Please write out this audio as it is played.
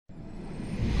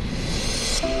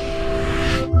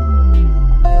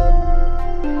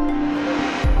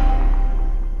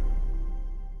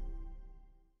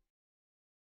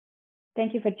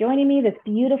Thank you for joining me this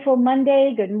beautiful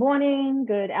Monday. Good morning,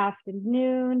 good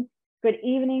afternoon, good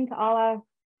evening to all our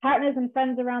partners and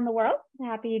friends around the world.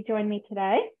 Happy you joined me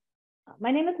today. My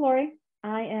name is Lori.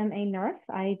 I am a nurse.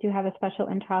 I do have a special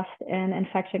interest in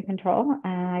infection control,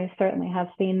 and I certainly have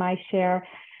seen my share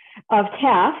of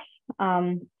TASS.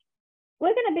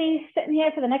 We're going to be sitting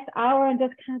here for the next hour and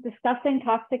just kind of discussing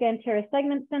Toxic Anterior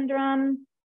Segment Syndrome.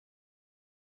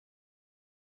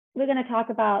 We're going to talk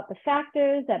about the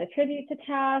factors that attribute to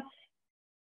TASS.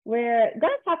 We're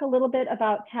going to talk a little bit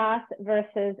about TASS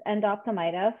versus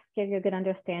endophthalmitis, give you a good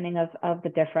understanding of the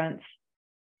difference,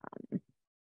 the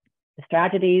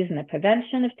strategies and the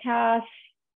prevention of TASS,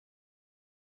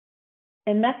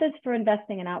 and methods for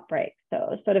investing in outbreak.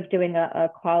 So sort of doing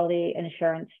a quality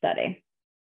insurance study.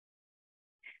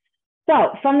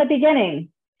 So from the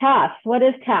beginning, TASS, what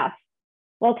is TASS?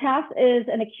 Well, TASS is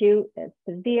an acute,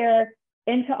 severe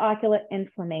intraocular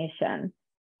inflammation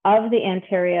of the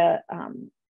anterior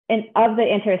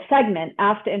segment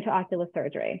after intraocular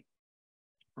surgery.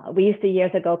 We used to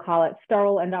years ago call it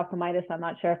sterile endophthalmitis. I'm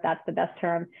not sure if that's the best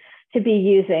term to be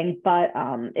using, but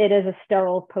it is a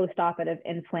sterile postoperative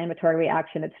inflammatory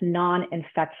reaction. It's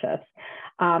non-infectious,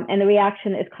 and the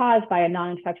reaction is caused by a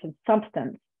non-infectious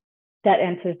substance that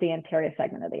enters the anterior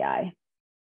segment of the eye.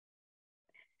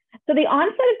 So the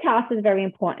onset of TASS is very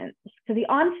important. So the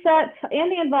onset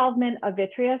and the involvement of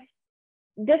vitreous,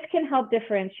 this can help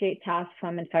differentiate TASS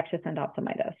from infectious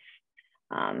endophthalmitis.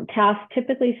 TASS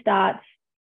typically starts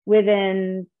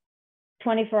within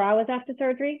 24 hours after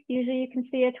surgery. Usually you can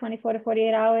see it 24 to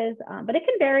 48 hours, but it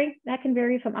can vary. That can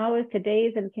vary from hours to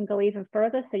days and can go even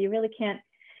further. So you really can't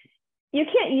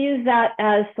use that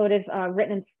as sort of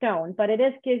written in stone, but it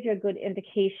gives you a good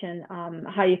indication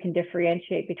how you can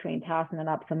differentiate between TASS and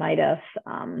endophthalmitis.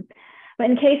 But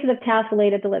in cases of TASS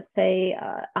related to, let's say,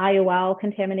 IOL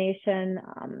contamination,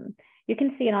 you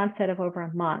can see an onset of over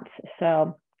a month.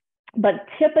 So, but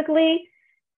typically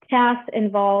TASS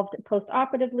involved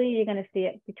postoperatively, you're going to see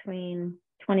it between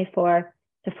 24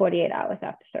 to 48 hours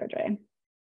after surgery.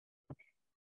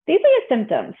 These are your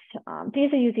symptoms.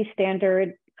 These are usually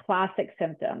standard classic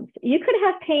symptoms. You could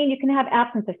have pain, you can have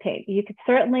absence of pain. You could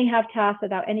certainly have TASS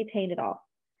without any pain at all.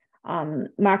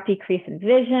 Marked decrease in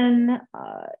vision,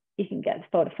 you can get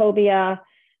photophobia,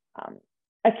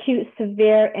 acute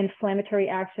severe inflammatory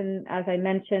action, as I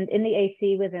mentioned, in the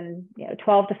AC within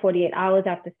 12 to 48 hours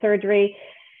after surgery.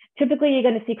 Typically, you're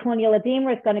going to see corneal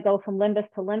edema. It's going to go from limbus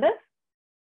to limbus.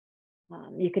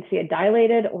 You could see a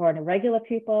dilated or an irregular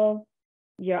pupil.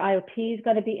 Your IOP is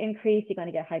going to be increased. You're going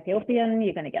to get hypopyon.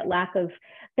 You're going to get lack of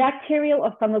bacterial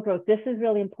or fungal growth. This is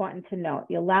really important to note.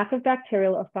 Your lack of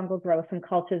bacterial or fungal growth in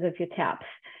cultures of your TAPS.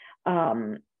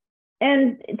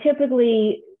 And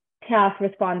typically, TASS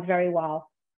responds very well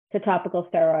to topical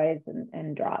steroids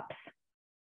and drops.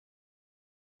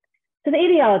 So the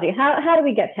etiology, how do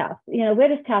we get TASS? Where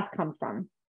does TASS come from?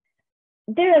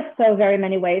 There are so very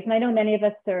many ways, and I know many of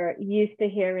us are used to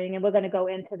hearing, and we're going to go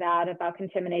into that about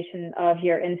contamination of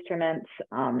your instruments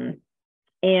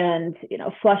and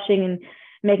flushing and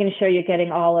making sure you're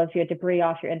getting all of your debris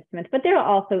off your instruments. But there are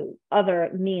also other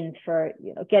means for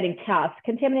getting TASS,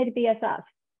 contaminated BSF,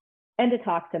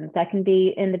 endotoxins that can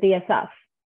be in the BSF.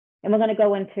 And we're going to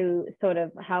go into sort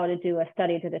of how to do a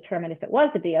study to determine if it was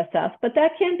the BSF, but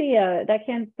that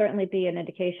can certainly be an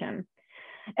indication.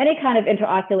 Any kind of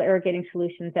intraocular irrigating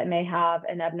solutions that may have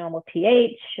an abnormal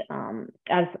pH,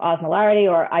 as osmolarity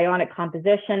or ionic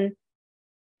composition,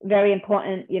 very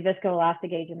important. Your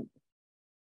viscoelastic agents,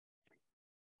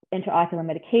 intraocular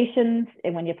medications,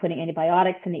 and when you're putting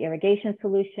antibiotics in the irrigation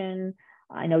solution.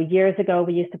 I know years ago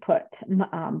we used to put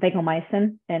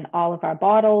vancomycin in all of our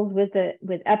bottles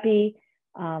with epi.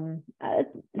 I'm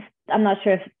not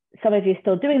sure if some of you are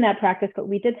still doing that practice, but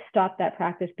we did stop that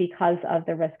practice because of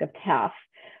the risk of TASS.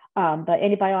 But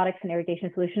antibiotics and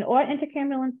irrigation solution or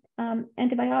intracameral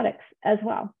antibiotics as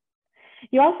well.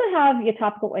 You also have your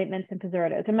topical ointments and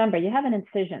preservatives. Remember, you have an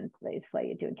incision, like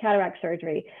you're doing cataract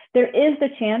surgery. There is the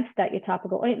chance that your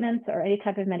topical ointments or any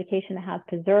type of medication that has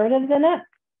preservatives in it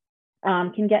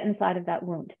can get inside of that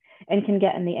wound and can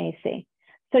get in the AC.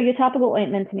 So your topical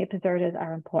ointments and your preservatives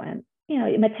are important.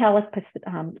 Metallic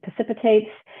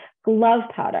precipitates, glove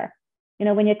powder.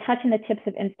 When you're touching the tips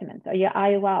of instruments or your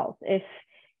IOLs, if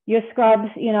your scrubs,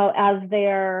 as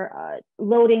they're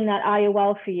loading that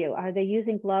IOL for you, are they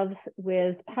using gloves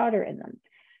with powder in them?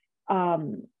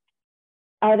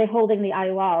 Are they holding the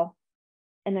IOL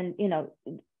and then,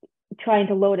 trying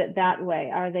to load it that way?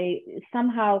 Are they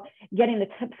somehow getting the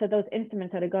tips of those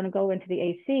instruments that are going to go into the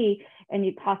AC, and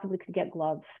you possibly could get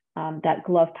gloves, that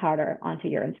glove powder onto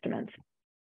your instruments?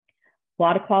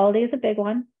 Water quality is a big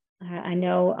one. I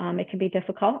know it can be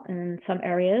difficult in some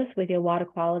areas with your water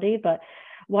quality, but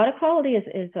water quality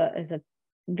is a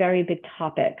very big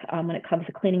topic when it comes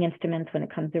to cleaning instruments, when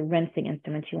it comes to rinsing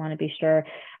instruments. You want to be sure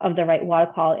of the right water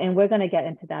quality. And we're going to get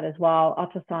into that as well.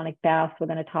 Ultrasonic baths, we're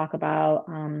going to talk about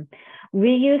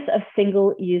reuse of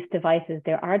single-use devices.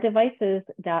 There are devices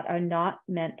that are not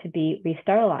meant to be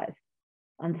re-sterilized.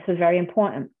 This is very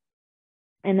important.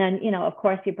 And then, you know, of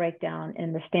course, you break down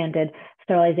in the standard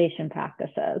sterilization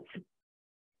practices.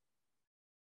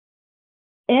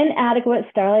 Inadequate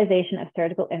sterilization of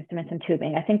surgical instruments and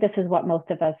tubing. I think this is what most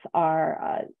of us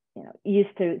are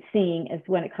used to seeing is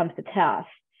when it comes to TASS.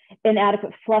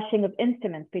 Inadequate flushing of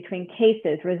instruments between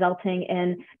cases, resulting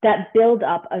in that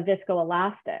buildup of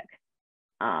viscoelastic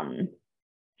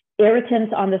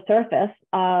irritants on the surface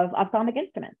of ophthalmic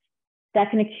instruments that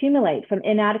can accumulate from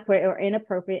inadequate or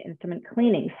inappropriate instrument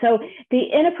cleaning. So the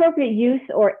inappropriate use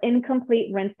or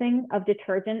incomplete rinsing of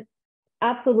detergent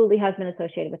absolutely has been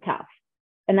associated with TASS.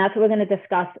 And that's what we're going to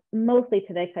discuss mostly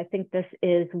today, because I think this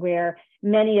is where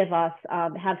many of us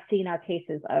have seen our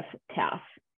cases of TASS.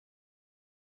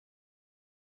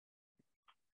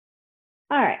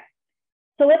 All right,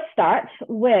 so let's start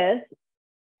with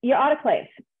your autoclaves.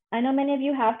 I know many of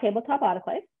you have tabletop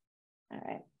autoclaves. All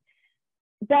right.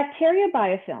 Bacteria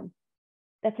biofilm,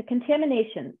 that's a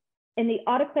contamination in the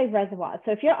autoclave reservoir.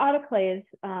 So if your autoclaves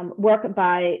work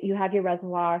by, you have your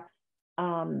reservoir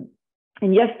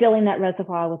and you're filling that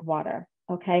reservoir with water,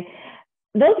 okay?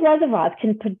 Those reservoirs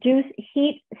can produce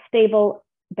heat-stable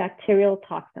bacterial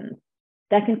toxins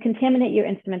that can contaminate your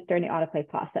instruments during the autoclave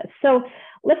process. So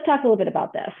let's talk a little bit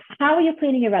about this. How are you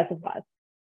cleaning your reservoirs?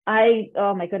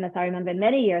 Oh my goodness, I remember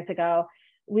many years ago,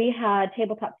 we had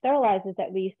tabletop sterilizers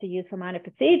that we used to use for minor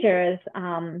procedures.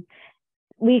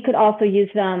 We could also use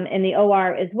them in the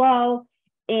OR as well.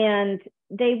 And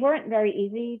they weren't very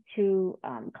easy to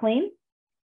clean.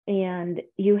 And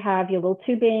you have your little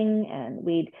tubing and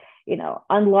we'd,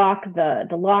 unlock the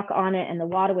lock on it and the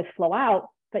water would flow out,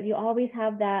 but you always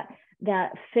have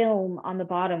that film on the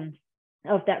bottom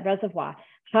of that reservoir.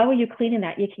 How are you cleaning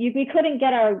that? We couldn't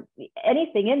get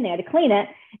anything in there to clean it.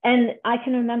 And I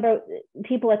can remember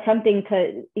people attempting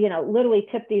to, literally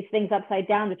tip these things upside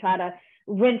down to try to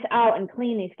rinse out and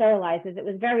clean these sterilizers. It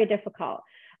was very difficult.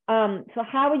 So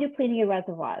how are you cleaning your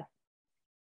reservoirs?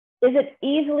 Is it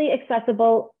easily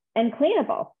accessible and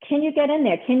cleanable? Can you get in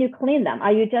there? Can you clean them?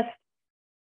 Are you just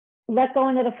let go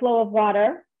into the flow of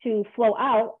water to flow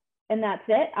out and that's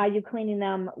it? Are you cleaning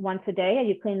them once a day? Are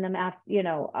you cleaning them at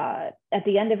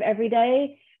the end of every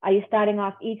day? Are you starting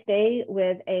off each day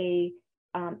with a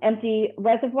empty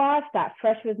reservoir, start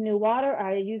fresh with new water? Or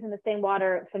are you using the same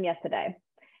water from yesterday?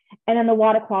 And then the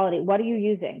water quality, what are you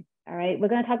using? All right, we're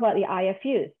going to talk about the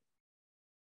IFUs.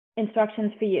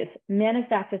 Instructions for use,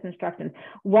 manufacturer's instructions.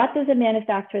 What does the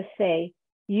manufacturer say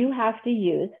you have to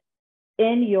use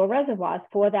in your reservoirs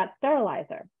for that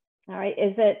sterilizer? All right,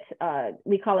 is it,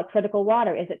 we call it critical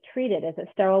water. Is it treated? Is it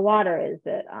sterile water? Is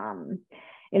it,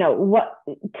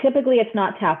 typically it's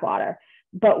not tap water,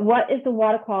 but what is the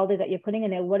water quality that you're putting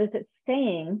in there? What is it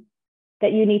saying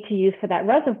that you need to use for that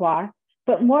reservoir?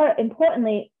 But more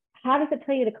importantly, how does it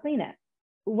tell you to clean it?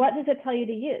 What does it tell you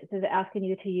to use? Is it asking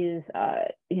you to use,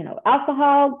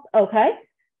 alcohol? Okay.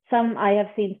 I have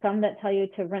seen some that tell you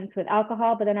to rinse with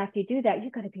alcohol, but then after you do that,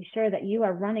 you've got to be sure that you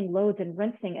are running loads and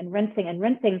rinsing and rinsing and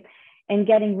rinsing and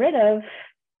getting rid of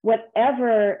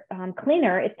whatever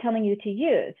cleaner it's telling you to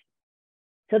use.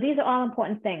 So these are all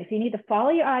important things. You need to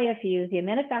follow your IFUs, your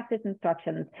manufacturer's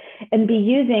instructions, and be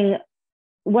using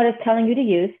what it's telling you to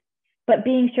use, but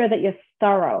being sure that you're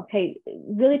thorough. Okay,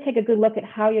 really take a good look at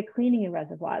how you're cleaning your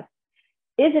reservoirs.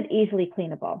 Is it easily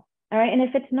cleanable? All right, and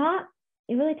if it's not,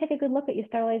 you really take a good look at your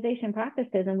sterilization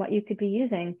practices and what you could be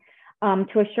using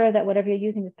to assure that whatever you're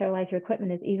using to sterilize your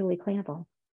equipment is easily cleanable.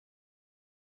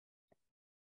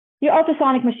 Your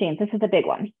ultrasonic machines, this is a big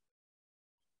one.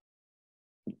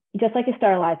 Just like your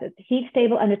sterilizers, heat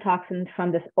stable endotoxins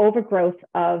from this overgrowth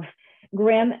of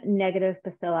gram-negative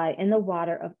bacilli in the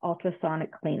water of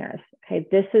ultrasonic cleaners. Okay,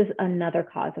 this is another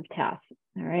cause of TASS.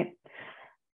 All right.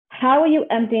 How are you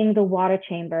emptying the water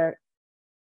chamber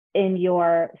in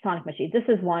your sonic machines? This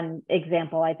is one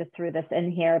example. I just threw this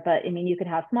in here, but I mean, you could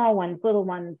have small ones, little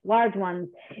ones, large ones.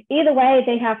 Either way,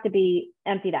 they have to be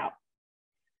emptied out.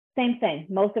 Same thing.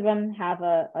 Most of them have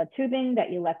a tubing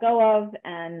that you let go of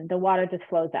and the water just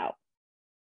flows out.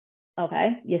 Okay,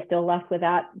 you're still left with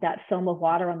that film of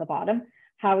water on the bottom.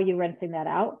 How are you rinsing that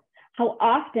out? How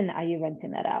often are you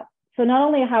rinsing that out? So not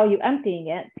only how are you emptying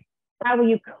it, how are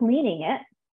you cleaning it?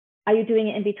 Are you doing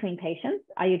it in between patients?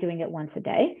 Are you doing it once a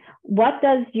day? What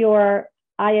does your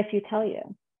IFU tell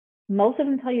you? Most of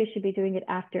them tell you should be doing it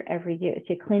after every use.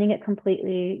 You're cleaning it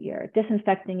completely, you're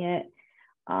disinfecting it,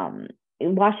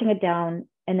 washing it down,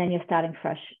 and then you're starting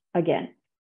fresh again.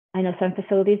 I know some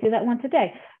facilities do that once a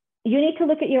day. You need to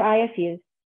look at your IFUs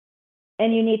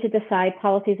and you need to decide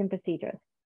policies and procedures.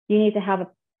 You need to have a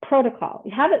protocol.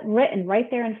 You have it written right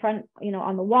there in front,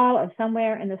 on the wall or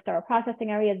somewhere in the sterile processing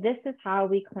area. This is how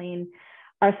we clean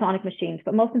our sonic machines.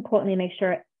 But most importantly, make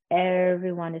sure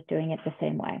everyone is doing it the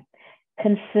same way.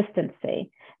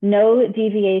 Consistency, no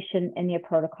deviation in your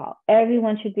protocol.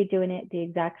 Everyone should be doing it the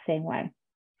exact same way.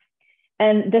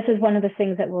 And this is one of the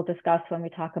things that we'll discuss when we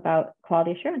talk about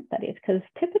quality assurance studies, because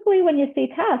typically when you see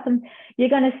TASS, you're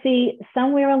going to see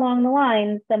somewhere along the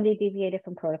line, somebody deviated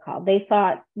from protocol. They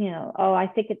thought, oh, I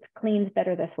think it cleans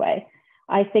better this way.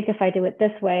 I think if I do it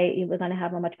this way, we're going to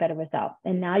have a much better result.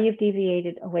 And now you've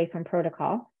deviated away from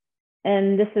protocol.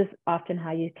 And this is often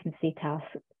how you can see TASS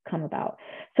come about.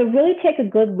 So really take a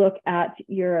good look at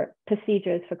your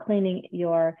procedures for cleaning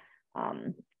your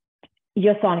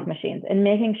sonic machines and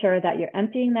making sure that you're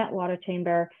emptying that water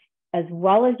chamber as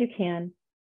well as you can.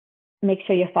 Make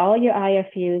sure you follow your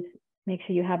IFUs, make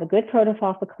sure you have a good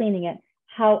protocol for cleaning it,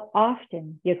 how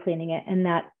often you're cleaning it, and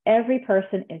that every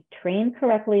person is trained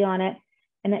correctly on it,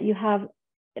 and that you have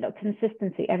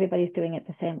consistency. Everybody's doing it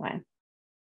the same way.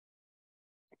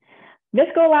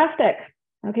 Viscoelastic.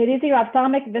 Okay, these are your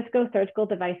ophthalmic viscosurgical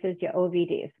devices, your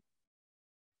OVDs.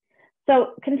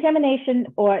 So contamination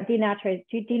or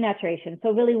denaturation.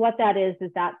 So really what that is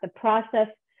that the process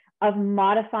of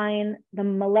modifying the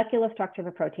molecular structure of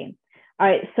a protein. All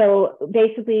right, so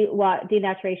basically what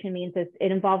denaturation means is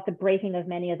it involves the breaking of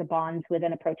many of the bonds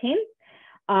within a protein,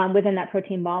 within that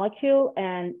protein molecule,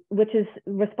 and which is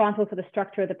responsible for the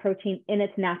structure of the protein in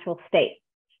its natural state.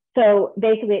 So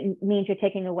basically it means you're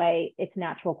taking away its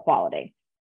natural quality.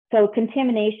 So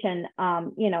contamination,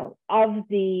 of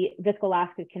the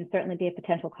viscoelastic can certainly be a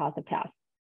potential cause of TASS.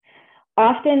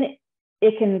 Often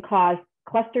it can cause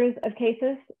clusters of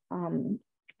cases. And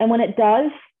when it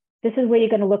does, this is where you're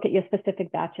going to look at your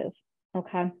specific batches,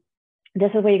 okay?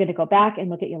 This is where you're going to go back and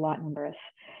look at your lot numbers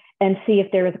and see if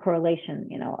there is a correlation.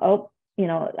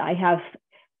 I have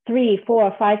 3,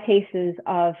 4, 5 cases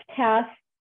of TASS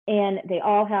and they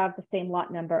all have the same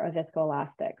lot number of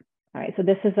viscoelastic. All right, so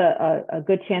this is a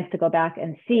good chance to go back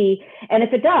and see. And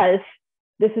if it does,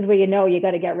 this is where you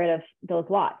got to get rid of those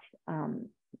lots.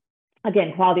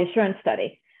 Again, quality assurance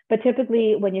study. But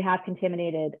typically when you have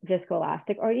contaminated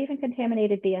viscoelastic or even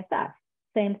contaminated BSF,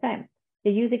 same thing.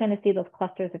 You're usually going to see those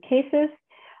clusters of cases.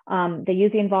 They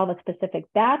usually involve a specific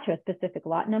batch or a specific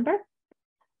lot number.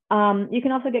 You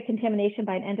can also get contamination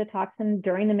by an endotoxin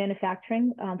during the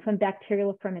manufacturing from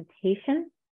bacterial fermentation.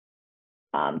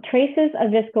 Traces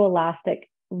of viscoelastic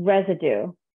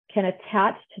residue can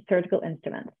attach to surgical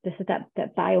instruments. This is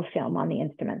that biofilm on the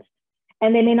instruments,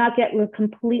 and they may not get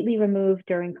completely removed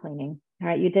during cleaning. All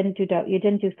right, you didn't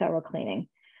do thorough cleaning,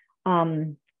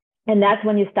 and that's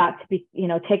when you start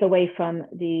to take away from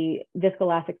the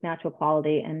viscoelastic's natural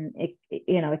quality, and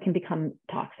it can become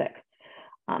toxic.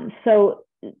 So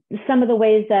some of the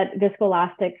ways that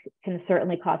viscoelastic can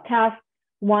certainly cause TASS.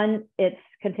 One, it's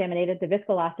contaminated. The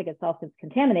viscoelastic itself is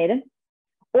contaminated,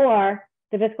 or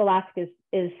the viscoelastic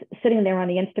is sitting there on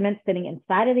the instrument, sitting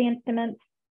inside of the instruments.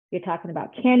 You're talking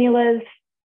about cannulas,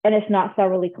 and it's not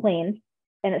thoroughly cleaned,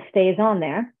 and it stays on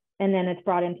there, and then it's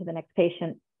brought into the next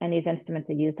patient, and these instruments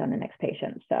are used on the next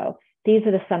patient. So these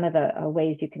are some of the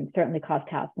ways you can certainly cause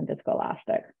TASS from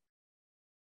viscoelastic.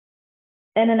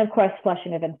 And then, of course,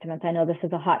 flushing of instruments. I know this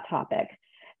is a hot topic,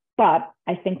 but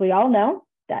I think we all know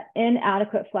that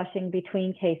inadequate flushing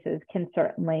between cases can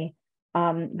certainly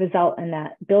result in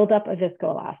that buildup of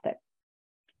viscoelastic.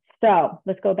 So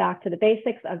let's go back to the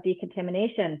basics of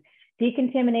decontamination.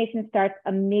 Decontamination starts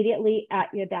immediately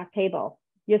at your back table,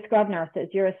 your scrub nurses,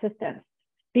 your assistants.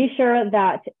 Be sure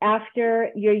that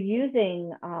after you're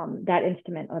using that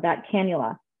instrument or that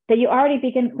cannula, that you already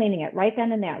begin cleaning it right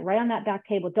then and there, right on that back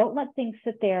table. Don't let things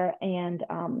sit there and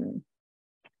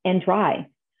dry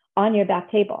on your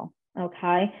back table.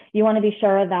 Okay, you want to be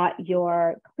sure that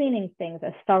you're cleaning things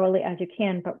as thoroughly as you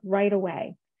can, but right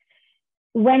away.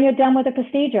 When you're done with the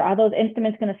procedure, are those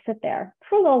instruments going to sit there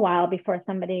for a little while before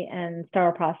somebody in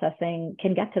sterile processing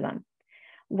can get to them?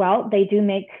 Well, they do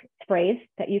make sprays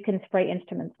that you can spray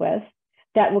instruments with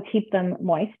that will keep them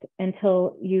moist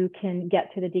until you can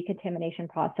get to the decontamination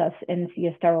process in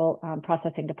your sterile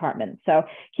processing department. So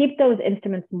keep those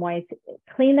instruments moist,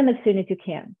 clean them as soon as you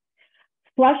can.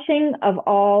 Flushing of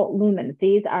all lumens.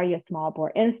 These are your small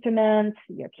bore instruments,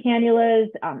 your cannulas,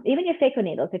 even your phaco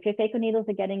needles. If your phaco needles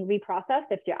are getting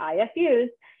reprocessed, if your IFUs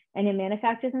and your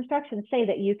manufacturer's instructions say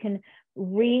that you can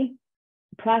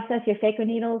reprocess your phaco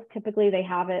needles. Typically they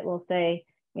have it, will say,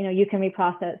 you know, you can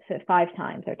reprocess it 5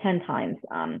 times or 10 times.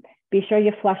 Be sure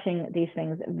you're flushing these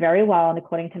things very well and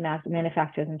according to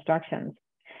manufacturer's instructions.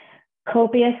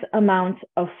 Copious amounts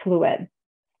of fluid.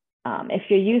 If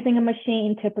you're using a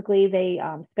machine, typically they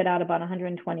spit out about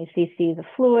 120 cc's of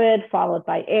fluid followed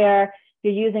by air.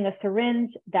 If you're using a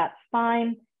syringe, that's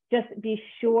fine. Just be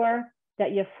sure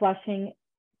that you're flushing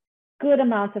good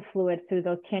amounts of fluid through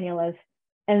those cannulas,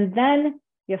 and then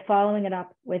you're following it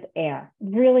up with air.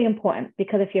 Really important,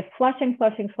 because if you're flushing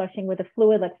with a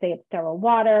fluid, let's say it's sterile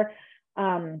water,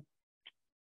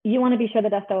 you want to be sure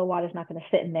that that sterile water is not going to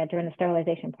sit in there during the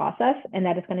sterilization process, and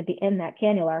that it's going to be in that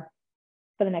cannula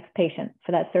for the next patient,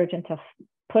 for that surgeon to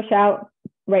push out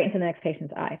right into the next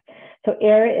patient's eye. So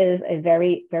air is a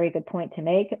very, very good point to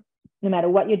make. No matter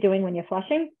what you're doing when you're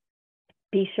flushing,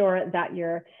 be sure that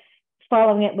you're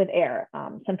following it with air.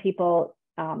 Some people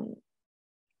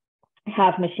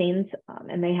have machines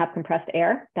and they have compressed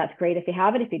air. That's great if you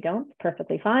have it. If you don't,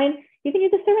 perfectly fine. You can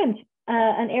use a syringe,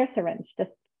 an air syringe.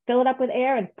 Just fill it up with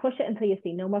air and push it until you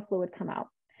see no more fluid come out.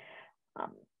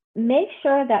 Make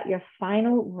sure that your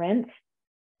final rinse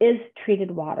is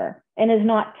treated water and is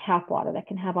not tap water that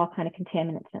can have all kinds of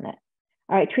contaminants in it.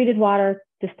 All right, treated water,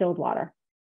 distilled water,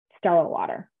 sterile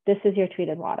water. This is your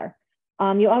treated water.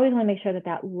 You always want to make sure that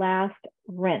that last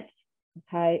rinse,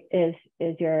 okay, is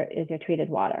your treated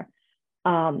water.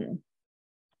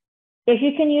 If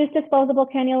you can use disposable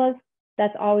cannulas,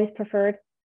 that's always preferred.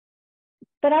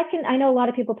 But I know a lot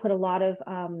of people put a lot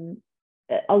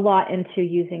into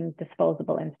using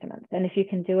disposable instruments, and if you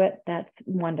can do it, that's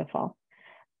wonderful.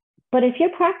 But if your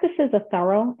practices are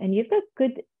thorough and you've got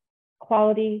good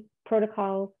quality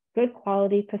protocols, good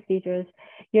quality procedures,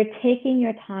 you're taking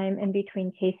your time in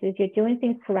between cases, you're doing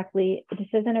things correctly, this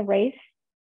isn't a race,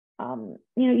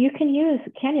 you can use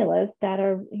cannulas that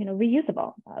are,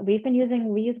 reusable. We've been using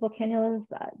reusable cannulas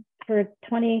for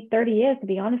 20, 30 years, to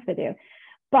be honest with you.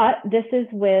 But this is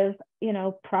with,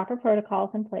 proper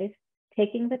protocols in place,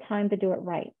 taking the time to do it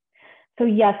right. So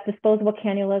yes, disposable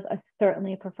cannulas are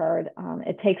certainly preferred.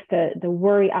 It takes the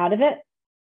worry out of it.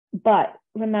 But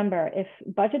remember, if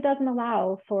budget doesn't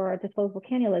allow for disposable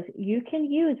cannulas, you can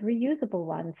use reusable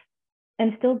ones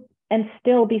and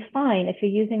still be fine if you're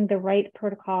using the right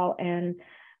protocol and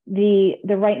the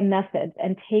right methods,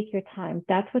 and take your time.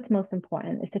 That's what's most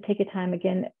important, is to take your time.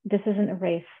 Again, this isn't a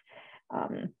race.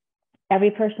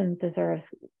 Every person deserves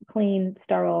clean,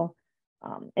 sterile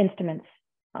instruments.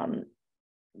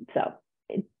 So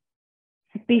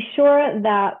be sure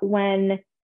that when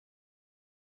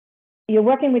you're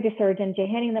working with your surgeons, you're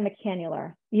handing them a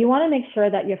cannula, you want to make sure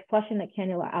that you're flushing the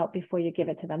cannula out before you give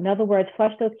it to them. In other words,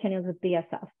 flush those cannulas with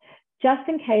BSF, just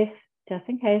in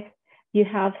case you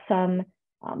have some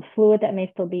fluid that may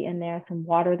still be in there, some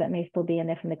water that may still be in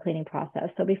there from the cleaning process.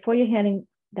 So before you're handing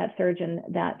that surgeon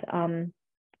that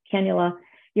cannula,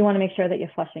 you want to make sure that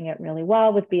you're flushing it really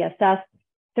well with BSF.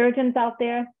 Surgeons out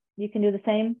there, you can do the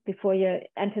same before you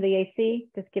enter the AC.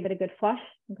 Just give it a good flush,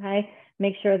 okay?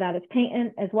 Make sure that it's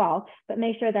patent as well, but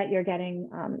make sure that you're getting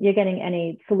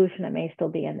any solution that may still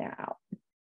be in there out.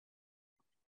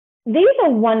 These are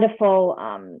wonderful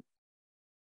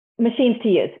machines to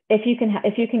use if you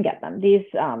can get them. These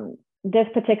this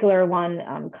particular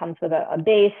one comes with a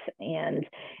base, and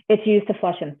it's used to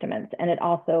flush instruments, and it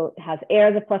also has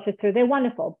air that flushes through. They're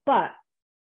wonderful, but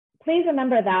please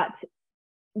remember that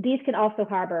these can also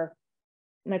harbor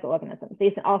microorganisms.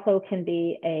 These also can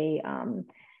be a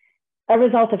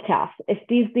result of TASS. If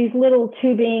these little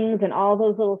tubings and all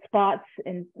those little spots,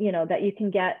 and that you can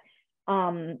get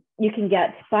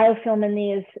biofilm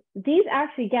in these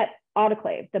actually get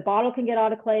autoclaved. The bottle can get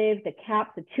autoclaved, the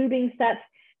caps, the tubing sets,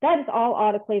 that is all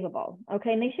autoclavable.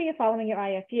 Okay, make sure you're following your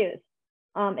IFUs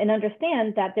and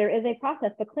understand that there is a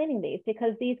process for cleaning these,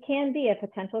 because these can be a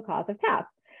potential cause of TASS.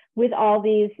 With all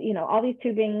these, all these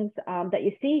tubings that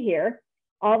you see here,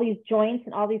 all these joints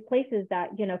and all these places that,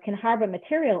 can harbor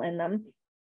material in them,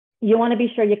 you want to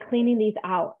be sure you're cleaning these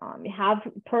out. You have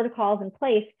protocols in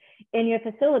place in your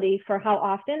facility for how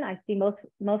often. I see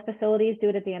most facilities do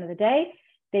it at the end of the day.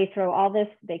 They throw all this,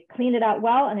 they clean it out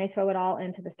well, and they throw it all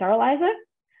into the sterilizer.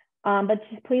 But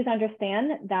just please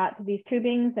understand that these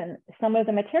tubings and some of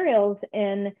the materials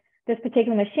in this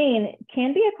particular machine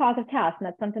can be a cause of TASS, and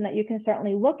that's something that you can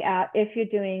certainly look at if you're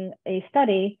doing a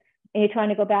study and you're trying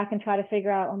to go back and try to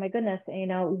figure out, oh my goodness,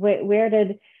 where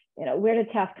did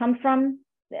TASS come from?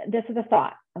 This is a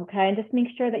thought, okay? And just make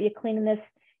sure that you're cleaning this,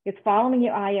 you're following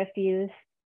your IFUs.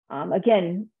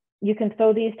 Again, you can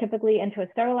throw these typically into a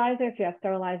sterilizer if you have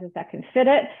sterilizers that can fit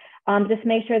it. Just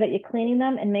make sure that you're cleaning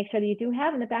them and make sure that you do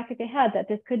have in the back of your head that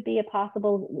this could be a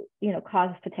possible,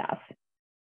 cause for TASS.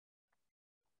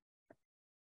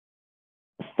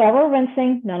 Thorough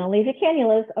rinsing, not only of your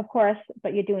cannulas, of course,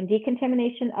 but you're doing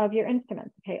decontamination of your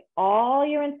instruments. Okay, all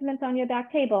your instruments on your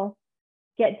back table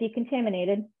get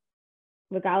decontaminated,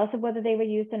 regardless of whether they were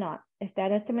used or not. If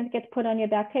that instrument gets put on your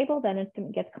back table, that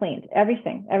instrument gets cleaned.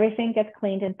 Everything gets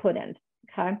cleaned and put in.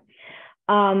 Okay,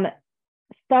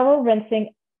 thorough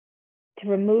rinsing to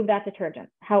remove that detergent.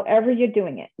 However you're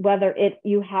doing it, whether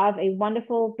you have a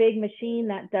wonderful big machine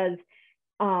that does,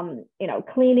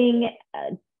 cleaning.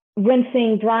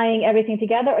 Rinsing, drying, everything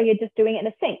together, or you're just doing it in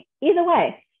a sink. Either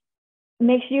way,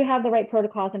 make sure you have the right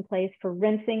protocols in place for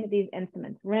rinsing these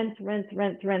instruments. Rinse, rinse,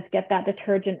 rinse, rinse, get that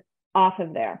detergent off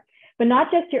of there. But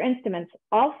not just your instruments,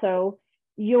 also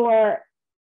your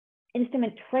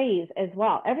instrument trays as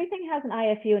well. Everything has an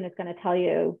IFU and it's going to tell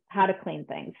you how to clean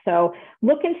things. So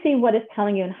look and see what it's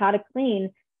telling you and how to clean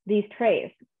these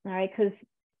trays, all right? Because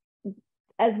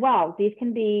as well, these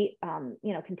can be,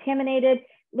 contaminated.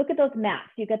 Look at those maps.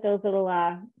 You get those little,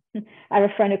 I have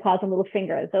a friend who calls them little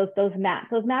fingers, those maps.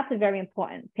 Those maps are very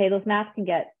important. Okay, those maps can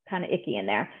get kind of icky in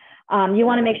there. You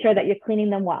want to make sure that you're cleaning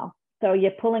them well. So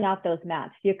you're pulling out those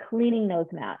mats. You're cleaning those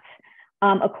mats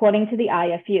according to the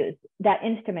IFUs, that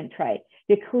instrument tray.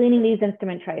 You're cleaning these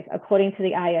instrument trays according to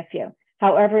the IFU,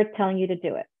 however it's telling you to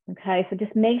do it. Okay, so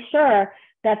just make sure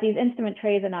that these instrument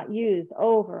trays are not used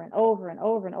over and over and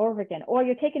over and over again, or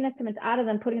you're taking instruments out of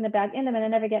them, putting them back in them, and they're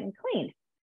never getting cleaned.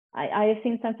 I have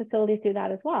seen some facilities do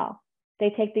that as well. They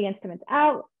take the instruments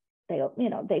out,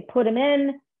 they put them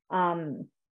in.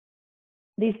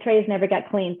 These trays never get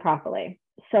cleaned properly.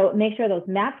 So make sure those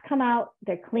mats come out,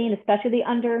 they're clean, especially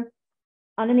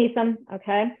underneath them,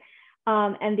 okay?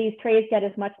 And these trays get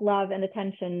as much love and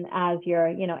attention as your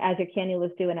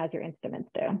cannulas do and as your instruments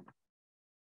do.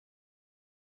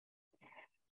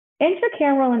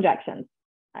 Intracameral injections.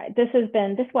 This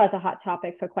was a hot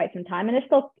topic for quite some time, and it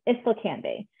still can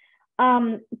be.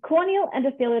 Corneal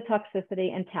endothelial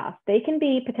toxicity and TASS, they can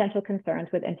be potential concerns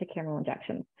with intracameral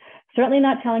injections. Certainly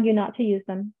not telling you not to use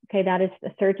them. Okay, that is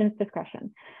the surgeon's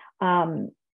discretion.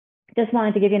 Just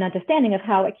wanted to give you an understanding of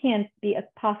how it can be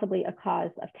possibly a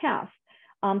cause of TASS.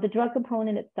 The drug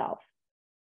component itself,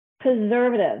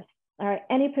 preservatives, all right,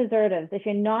 any preservatives. If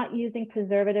you're not using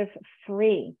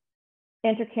preservative-free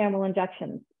intracameral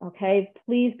injections, okay,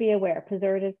 please be aware,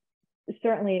 preservatives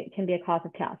certainly can be a cause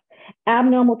of TASS.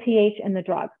 Abnormal pH in the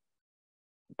drug.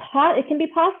 It can be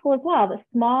possible as well that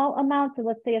small amounts of,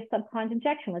 let's say, a subconjunctival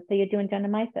injection, let's say you're doing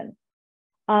gentamicin,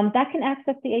 that can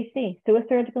access the AC through a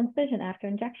surgical incision after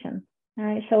injection. All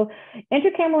right, so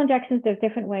intracameral injections, there's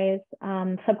different ways,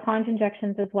 subconjunctival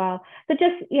injections as well. So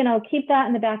just, keep that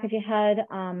in the back of your head.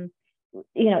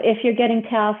 If you're getting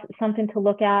TASS, something to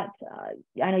look at.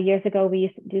 I know years ago we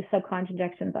used to do subconjunctival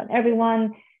injections on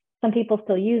everyone. Some people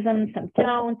still use them, some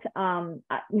don't.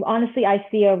 Honestly, I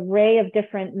see an array of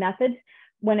different methods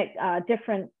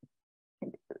different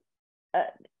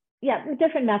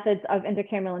methods of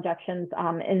intracameral injections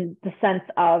in the sense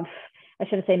of, I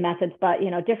shouldn't say methods, but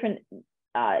different.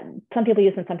 Some people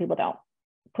use them, some people don't.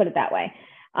 Put it that way.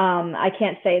 I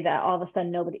can't say that all of a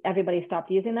sudden everybody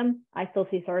stopped using them. I still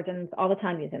see surgeons all the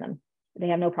time using them. They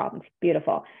have no problems.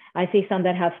 Beautiful. I see some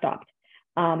that have stopped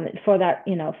for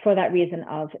that reason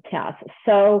of TASS.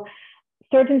 So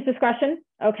surgeon's discretion,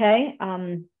 okay.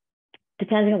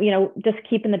 Depending, just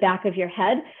keep in the back of your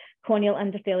head, corneal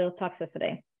endothelial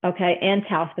toxicity, okay, and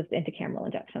TASS with intracameral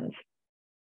injections.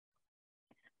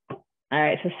 All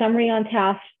right, so summary on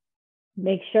TASS,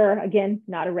 make sure, again,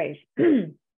 not a race.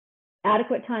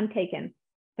 Adequate time taken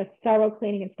for thorough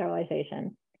cleaning and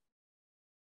sterilization.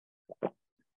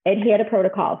 Adhere to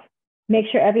protocols. Make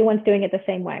sure everyone's doing it the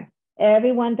same way.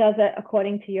 Everyone does it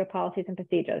according to your policies and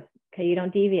procedures. Okay, you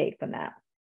don't deviate from that.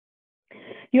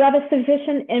 You have a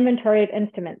sufficient inventory of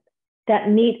instruments that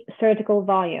meet surgical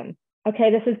volume.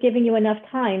 Okay, this is giving you enough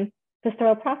time for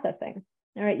sterile processing.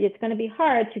 All right, it's going to be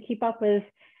hard to keep up with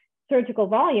surgical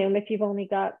volume if you've only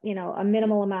got, a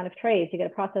minimal amount of trays. You got to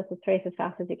process those trays as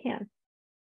fast as you can.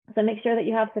 So make sure that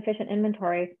you have sufficient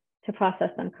inventory to process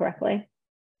them correctly.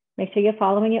 Make sure you're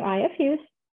following your IFUs.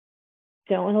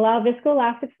 Don't allow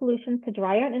viscoelastic solutions to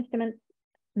dry your instruments.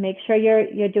 Make sure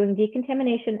you're doing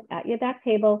decontamination at your back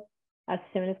table as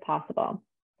soon as possible.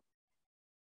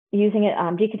 Using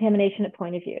decontamination at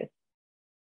point of use.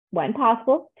 When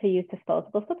possible, to use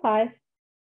disposable supplies.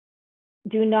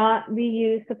 Do not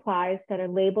reuse supplies that are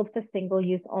labeled for single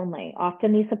use only.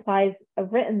 Often these supplies are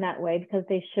written that way because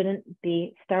they shouldn't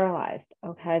be sterilized.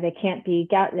 Okay, they can't be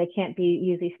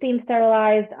usually steam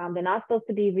sterilized. They're not supposed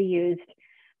to be reused.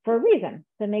 for a reason,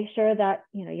 to make sure that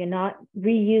you're not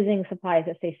reusing supplies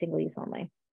that say single use only.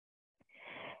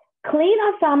 Clean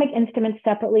ophthalmic instruments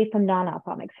separately from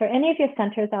non-ophthalmic. For any of your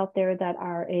centers out there that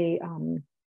are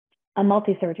a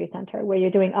multi-surgery center where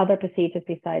you're doing other procedures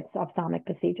besides ophthalmic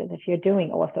procedures, if you're doing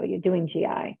ortho, you're doing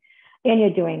GI, and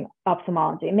you're doing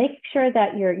ophthalmology, make sure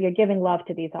that you're giving love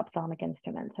to these ophthalmic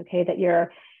instruments, okay? That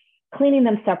you're cleaning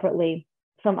them separately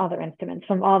from other instruments,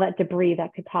 from all that debris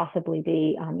that could possibly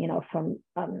be, from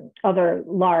other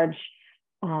large,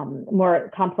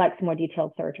 more complex, more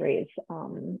detailed surgeries.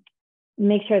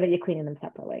 Make sure that you're cleaning them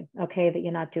separately, okay? That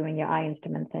you're not doing your eye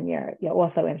instruments and your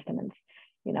ortho instruments,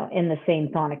 in the same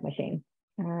sonic machine,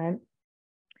 all right?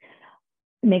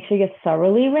 Make sure you're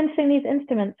thoroughly rinsing these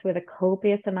instruments with a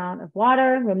copious amount of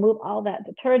water. Remove all that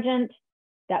detergent.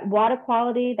 That water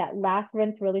quality, that last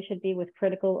rinse really should be with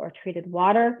critical or treated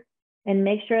water. And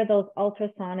make sure those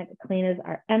ultrasonic cleaners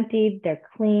are emptied, they're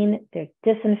clean, they're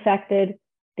disinfected,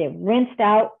 they're rinsed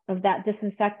out of that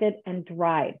disinfected and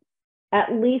dried.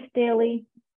 At least daily,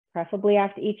 preferably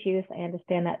after each use. I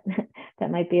understand that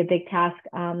that might be a big task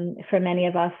for many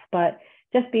of us, but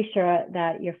just be sure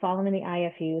that you're following the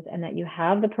IFUs and that you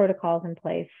have the protocols in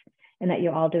place and that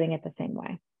you're all doing it the same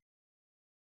way.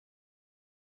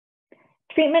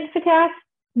 Treatment for TASS,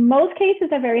 most cases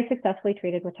are very successfully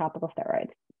treated with topical steroids.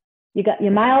 You got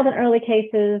your mild and early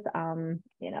cases,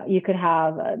 you could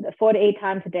have 4 to 8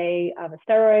 times a day of a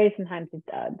steroid, sometimes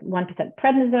 1%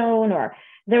 prednisone or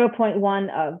 0.1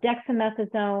 of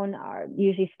dexamethasone are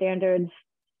usually standards.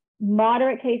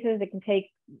 Moderate cases, it can take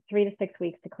 3 to 6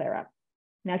 weeks to clear up.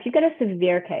 Now, if you've got a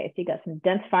severe case, you've got some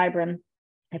dense fibrin,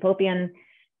 hypopion,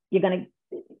 you're going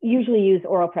to usually use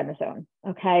oral prednisone,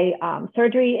 okay?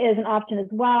 Surgery is an option as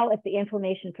well. If the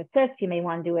inflammation persists, you may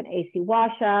want to do an AC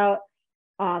washout,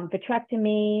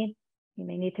 vitrectomy, you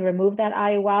may need to remove that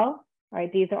IOL, all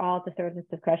right? These are all at the surgeon's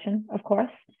discretion, of course.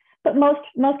 But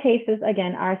most cases,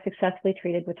 again, are successfully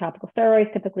treated with topical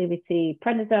steroids. Typically, we see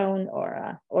prednisone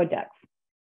or dex.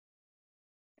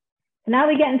 So now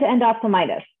we get into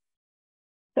endophthalmitis.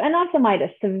 So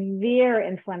endophthalmitis, severe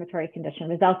inflammatory condition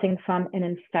resulting from an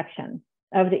infection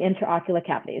of the intraocular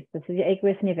cavities. This is your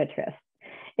aqueous and your vitreous.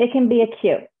 It can be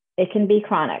acute. It can be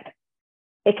chronic.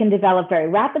 It can develop very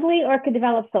rapidly or it could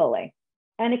develop slowly.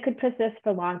 And it could persist for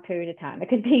a long period of time. It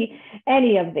could be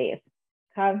any of these,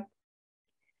 okay?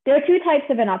 There are 2 types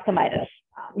of endophthalmitis.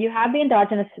 You have the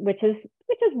endogenous, which is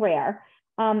rare,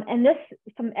 and this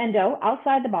from endo,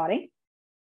 outside the body.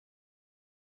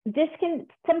 This can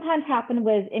sometimes happen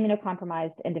with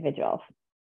immunocompromised individuals.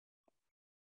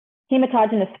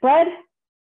 Hematogenous spread,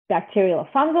 bacterial or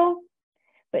fungal,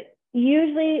 but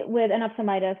usually with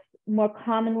endophthalmitis, more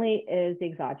commonly is the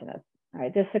exogenous. All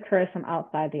right, this occurs from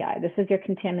outside the eye. This is your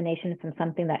contamination from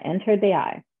something that entered the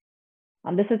eye.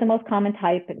 This is the most common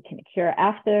type. It can occur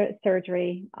after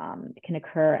surgery. It can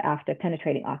occur after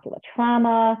penetrating ocular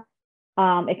trauma.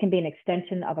 It can be an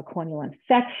extension of a corneal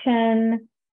infection.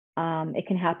 It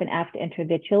can happen after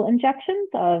intravitreal injections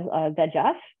of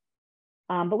VEGF.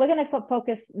 But we're going to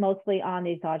focus mostly on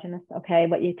the exogenous, okay,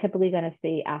 what you're typically going to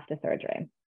see after surgery.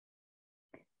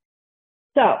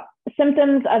 So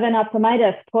symptoms of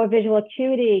endophthalmitis: poor visual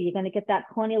acuity. You're going to get that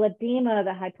corneal edema,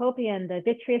 the hypopion, the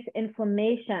vitreous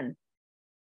inflammation,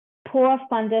 poor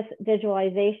fundus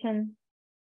visualization,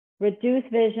 reduced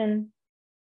vision.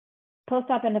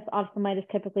 Post-op endophthalmitis,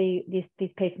 typically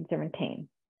these patients are in pain.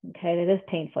 Okay, it is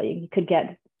painful. You could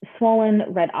get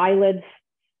swollen red eyelids.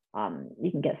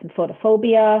 You can get some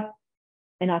photophobia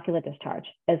and ocular discharge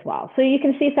as well. So you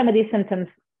can see some of these symptoms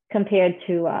compared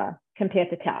to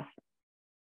TASS.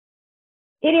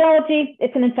 Etiology: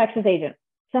 it's an infectious agent.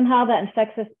 Somehow that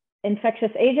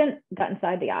infectious agent got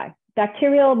inside the eye.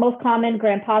 Bacterial, most common,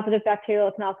 gram-positive bacterial.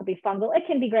 It can also be fungal. It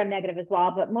can be gram-negative as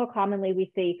well, but more commonly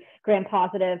we see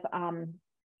gram-positive.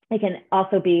 It can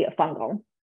also be fungal.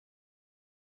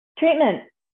 Treatment: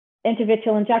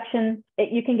 intravitreal injection.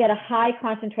 You can get a high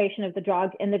concentration of the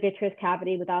drug in the vitreous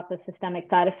cavity without the systemic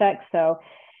side effects. So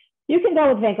you can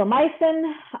go with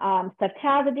vancomycin,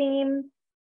 ceftazidime.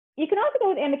 You can also go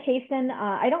with amikacin.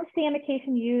 I don't see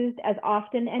amikacin used as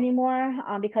often anymore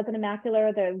because of the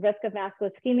macular. The risk of macular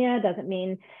ischemia doesn't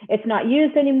mean it's not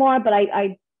used anymore, but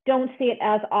I don't see it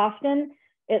as often.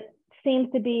 It seems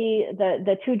to be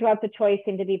the 2 drugs of choice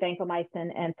seem to be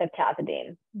vancomycin and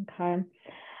ceftazidime. Okay.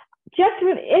 Just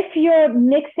if you're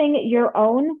mixing your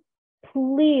own,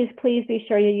 please be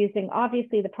sure you're using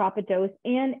obviously the proper dose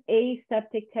and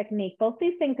aseptic technique. Both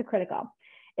these things are critical.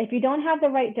 If you don't have the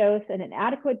right dose, and an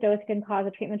adequate dose can cause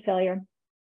a treatment failure.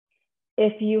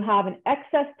 If you have an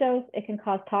excess dose, it can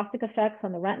cause toxic effects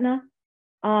on the retina.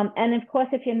 And of course,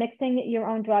 if you're mixing your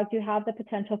own drugs, you have the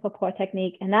potential for poor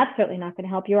technique, and that's certainly not going to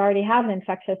help. You already have an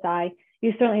infectious eye.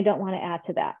 You certainly don't want to add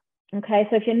to that. Okay,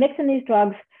 so if you're mixing these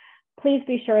drugs, please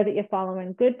be sure that you're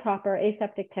following good, proper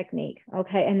aseptic technique,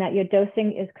 okay, and that your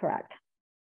dosing is correct.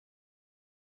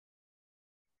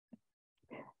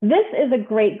 This is a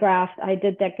great graph. I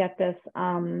did get this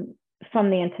from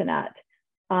the internet.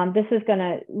 This is going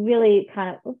to really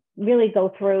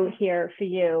go through here for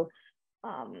you,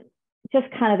 just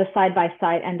kind of the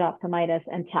side-by-side endophthalmitis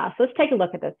and TASS. Let's take a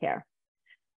look at this here.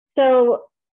 So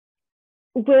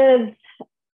with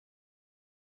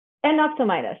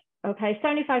endophthalmitis, okay,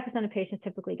 75% of patients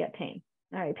typically get pain.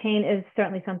 All right, pain is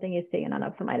certainly something you see in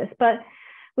endophthalmitis, but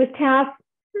with TASS,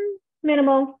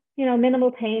 minimal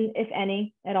pain, if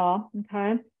any, at all,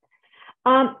 okay?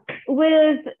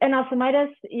 With endophthalmitis,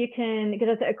 you can,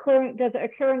 does it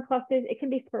occur in clusters? It can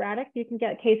be sporadic. You can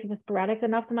get cases of sporadic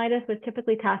endophthalmitis, but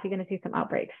typically TASS, you're going to see some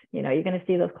outbreaks. You're going to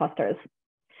see those clusters.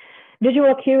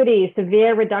 Visual acuity,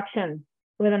 severe reduction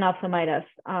with endophthalmitis.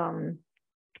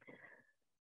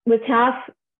 With TASS,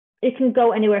 it can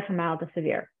go anywhere from mild to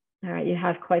severe. All right, you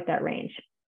have quite that range.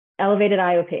 Elevated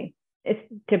IOP. It's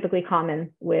typically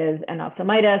common with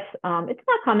endophthalmitis. It's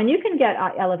not common. You can get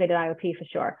elevated IOP for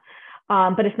sure,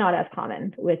 but it's not as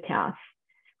common with TASS.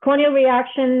 Corneal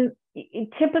reaction,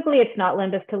 typically it's not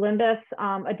limbus to limbus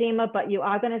edema, but you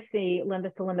are going to see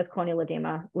limbus to limbus corneal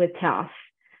edema with TASS.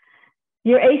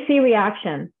 Your AC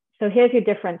reaction, so here's your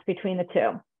difference between the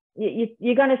two.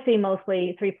 You're going to see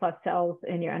mostly 3+ cells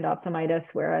in your endophthalmitis,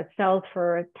 whereas cells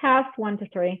for TASS, 1 to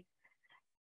 3.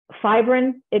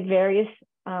 Fibrin, it varies.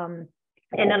 In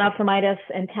endophthalmitis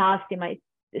and TASS, you might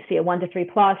see a 1 to 3+.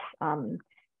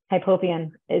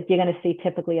 Hypopyon is you're going to see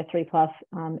typically a 3+.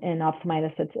 In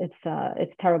endophthalmitis,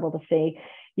 it's terrible to see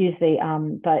usually,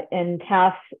 but in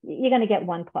TASS, you're going to get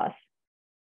 1+.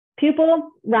 Pupil,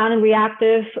 round and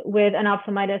reactive with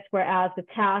endophthalmitis, whereas with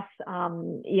TASS,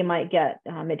 you might get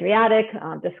mydriatic,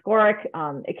 discoric.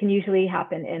 It can usually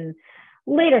happen in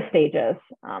later stages,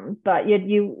 but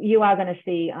you are going to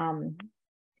see,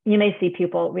 you may see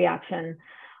pupil reaction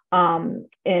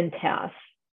in TASS.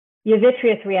 Your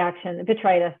vitreous reaction,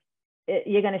 vitritis,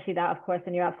 you're going to see that, of course,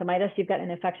 in your ophthalmitis. You've got an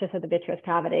infectious of the vitreous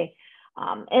cavity.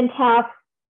 In TASS,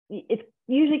 it's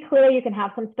usually clear. You can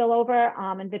have some spillover,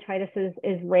 and vitritis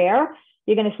is rare.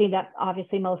 You're going to see that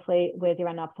obviously mostly with your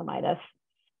endophthalmitis.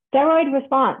 Steroid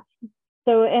response.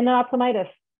 So in endophthalmitis,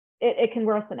 it can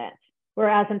worsen it,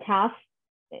 whereas in TASS,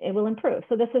 it will improve.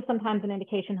 So this is sometimes an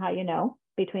indication how you know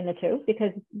between the two,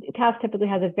 because TASS typically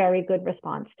has a very good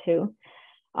response to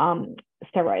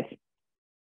steroids.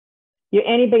 Your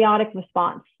antibiotic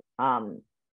response,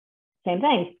 same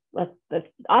thing. That's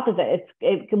opposite.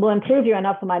 It will improve your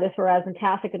endophthalmitis, whereas in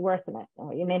TASS, it could worsen it.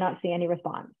 Or you may not see any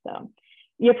response. So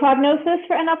your prognosis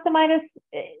for endophthalmitis,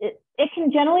 it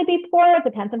can generally be poor. It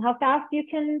depends on how fast you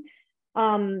can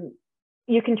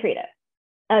treat it.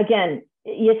 Again,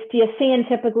 you're seeing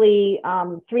typically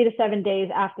 3 to 7 days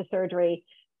after surgery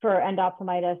for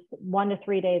endophthalmitis, 1 to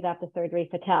 3 days after surgery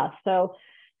for TASS. So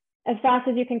as fast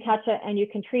as you can catch it and you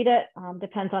can treat it,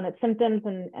 depends on its symptoms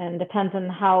and depends on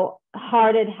how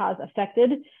hard it has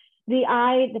affected the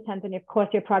eye, depends on, of course,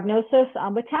 your prognosis.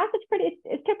 With TASS,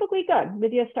 it's typically good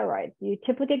with your steroids. You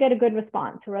typically get a good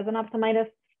response, whereas in endophthalmitis,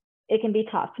 it can be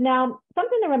tough. Now,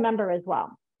 something to remember as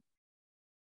well.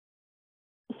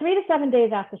 3 to 7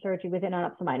 days after surgery within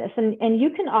endophthalmitis, and you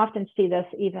can often see this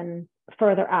even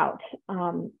further out.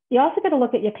 You also got to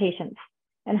look at your patients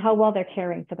and how well they're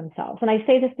caring for themselves. And I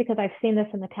say this because I've seen this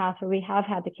in the TASS where we have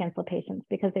had to cancel patients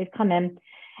because they've come in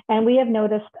and we have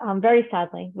noticed very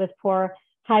sadly with poor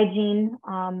hygiene,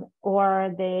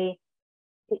 or they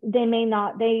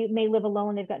may live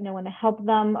alone. They've got no one to help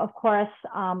them. Of course,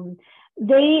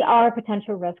 they are a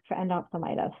potential risk for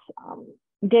endophthalmitis.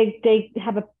 They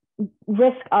have a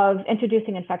risk of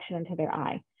introducing infection into their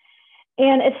eye.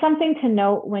 And it's something to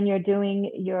note when you're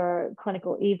doing your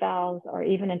clinical evals or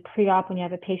even in pre-op when you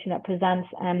have a patient that presents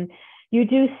and you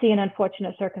do see an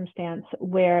unfortunate circumstance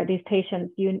where these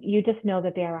patients, you just know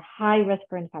that they are a high risk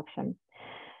for infection.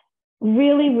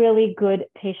 Really, really good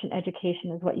patient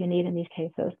education is what you need in these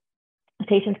cases.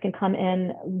 Patients can come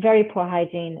in very poor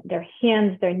hygiene, their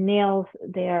hands, their nails,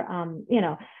 their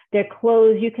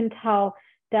clothes. You can tell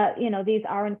that, these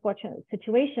are unfortunate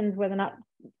situations where they're not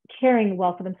caring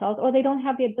well for themselves or they don't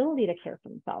have the ability to care for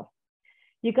themselves.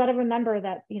 You got to remember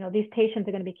that, these patients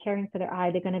are going to be caring for their eye.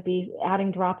 They're going to be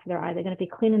adding drops to their eye. They're going to be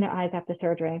cleaning their eyes after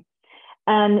surgery.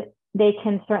 And they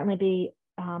can certainly be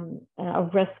a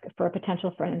risk for a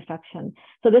potential for an infection.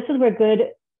 So this is where good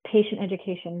patient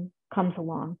education comes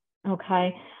along.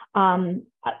 okay?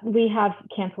 We have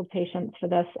canceled patients for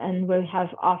this, and we have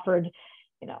offered,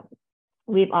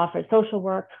 we've offered social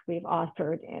work, we've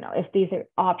offered, if these are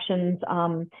options,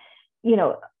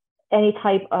 any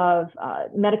type of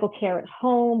medical care at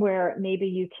home where maybe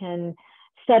you can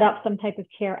set up some type of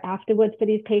care afterwards for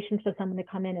these patients, for someone to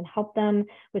come in and help them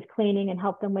with cleaning and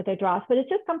help them with their drops. But it's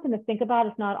just something to think about.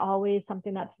 It's not always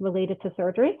something that's related to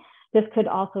surgery. This could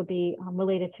also be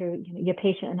related to your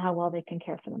patient and how well they can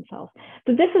care for themselves.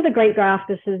 So this is a great graph.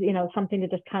 This is something to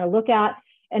just kind of look at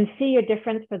and see your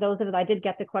difference. For those of us, I did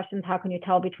get the questions, how can you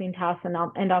tell between TASS and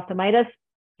endophthalmitis?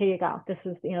 Here you go. This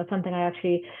is something I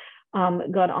actually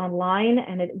got online,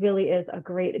 and it really is a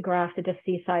great graph to just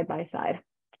see side by side.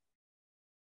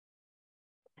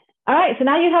 All right, so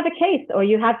now you have a case, or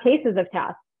you have cases of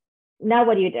TASS. Now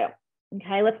what do you do?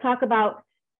 Okay, let's talk about,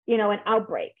 an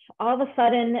outbreak. All of a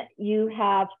sudden, you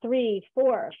have 3,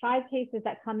 4, 5 cases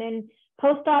that come in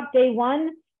post-op day 1,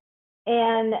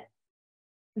 and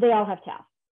they all have TASS.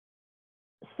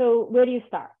 So where do you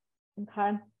start?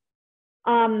 Okay.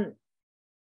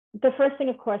 The first thing,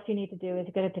 of course, you need to do is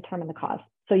you got to determine the cause,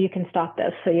 so you can stop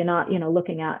this, so you're not,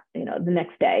 looking at, the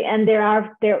next day. And there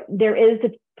is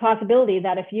the possibility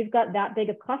that if you've got that big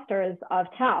of clusters of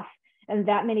TASS and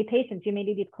that many patients, you may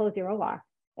need to close your OR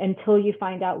until you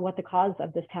find out what the cause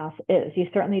of this TASS is. You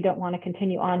certainly don't want to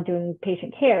continue on doing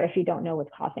patient care if you don't know what's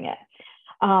causing it.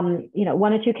 1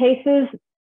 or 2 cases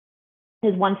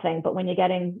is one thing, but when you're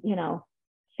getting,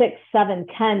 6, 7,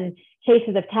 10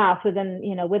 cases of TASS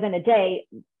within a day,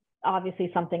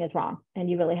 obviously something is wrong, and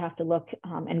you really have to look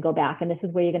and go back. And this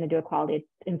is where you're going to do a quality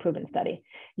improvement study.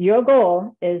 Your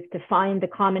goal is to find the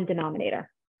common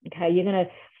denominator. Okay, you're going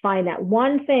to find that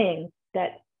one thing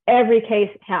that every case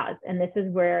has, and this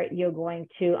is where you're going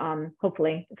to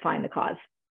hopefully find the cause.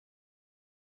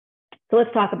 So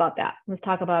let's talk about that. Let's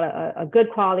talk about a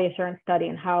good quality assurance study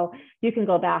and how you can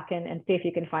go back and see if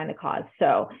you can find the cause.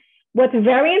 So what's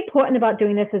very important about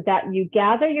doing this is that you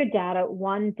gather your data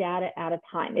one data at a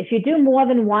time. If you do more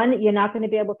than one, you're not going to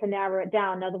be able to narrow it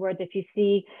down. In other words, if you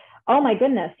see, oh my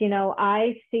goodness,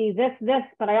 I see this,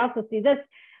 but I also see this,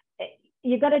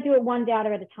 you got to do it one data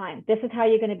at a time. This is how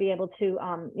you're going to be able to,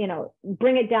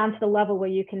 bring it down to the level where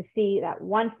you can see that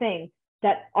one thing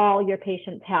that all your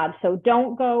patients had. So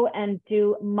don't go and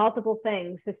do multiple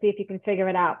things to see if you can figure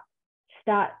it out.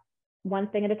 Start one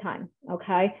thing at a time,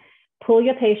 okay? Pull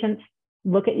your patients,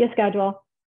 look at your schedule,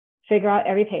 figure out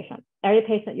every patient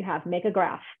you have, make a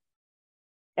graph.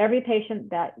 Every patient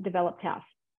that developed TASS.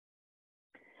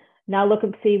 Now look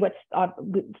and see what's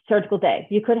surgical day.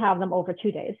 You could have them over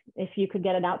 2 days. If you could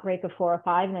get an outbreak of 4 or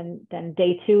 5, and then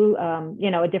day 2,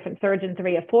 a different surgeon,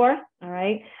 3 or 4, all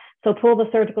right? So pull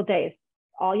the surgical days.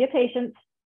 All your patients,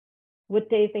 what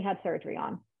days they had surgery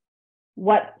on.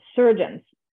 What surgeons?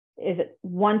 Is it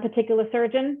one particular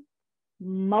surgeon?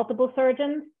 Multiple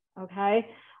surgeons? Okay.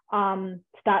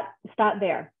 Start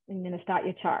there. I'm going to start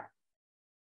your chart.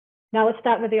 Now let's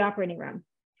start with the operating room.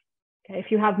 Okay. If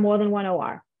you have more than one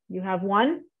OR, you have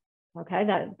one. Okay.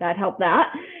 That helped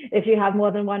that. If you have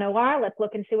more than one OR, let's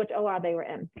look and see which OR they were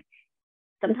in.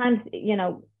 Sometimes,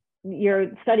 your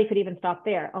study could even stop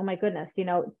there. Oh my goodness,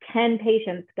 10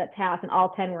 patients got TASS and all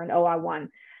 10 were in OR 1.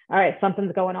 All right,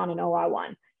 something's going on in OR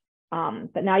 1.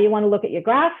 But now you want to look at your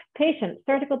graph, patients,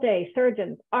 surgical day,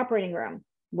 surgeons, operating room,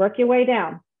 work your way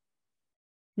down.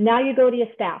 Now you go to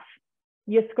your staff,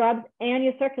 your scrubs and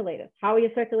your circulators. How are your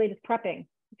circulators prepping?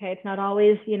 Okay, it's not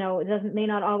always, it may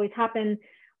not always happen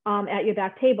at your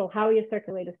back table. How are your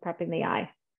circulators prepping the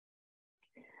eye?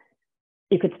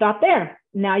 You could stop there.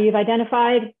 Now you've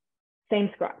identified same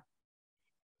scrub.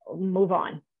 Move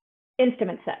on.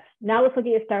 Instrument sets. Now let's look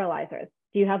at your sterilizers.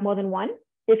 Do you have more than one?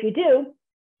 If you do,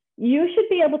 you should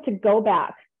be able to go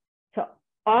back to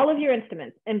all of your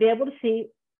instruments and be able to see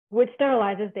which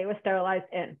sterilizers they were sterilized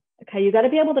in. Okay, you got to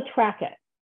be able to track it.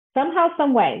 Somehow,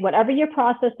 some way, whatever your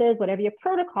process is, whatever your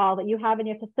protocol that you have in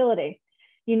your facility,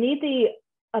 you need the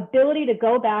ability to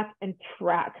go back and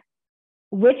track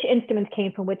which instruments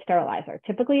came from which sterilizer.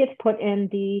 Typically, it's put in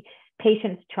the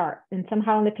patient's chart and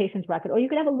somehow in the patient's record, or you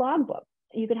could have a logbook.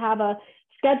 You could have a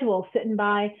schedule sitting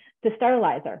by the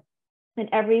sterilizer. And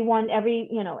every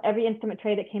instrument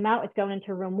tray that came out, it's going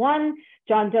into room 1.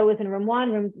 John Doe is in room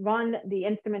 1. Room 1, the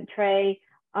instrument tray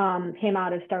came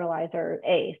out of sterilizer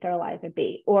A, sterilizer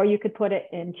B, or you could put it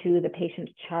into the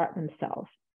patient's chart themselves.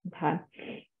 Okay.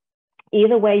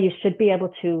 Either way, you should be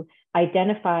able to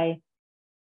identify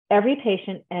every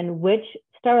patient and which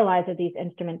sterilizer these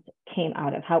instruments came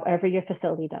out of, however your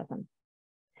facility does them.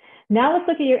 Now let's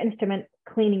look at your instrument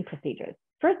cleaning procedures.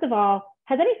 First of all,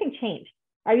 has anything changed?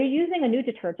 Are you using a new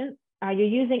detergent? Are you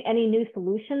using any new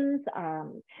solutions?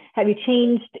 Have you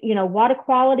changed, water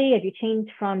quality? Have you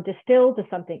changed from distilled to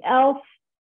something else?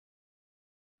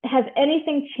 Has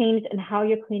anything changed in how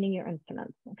you're cleaning your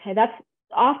instruments? Okay, that's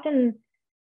often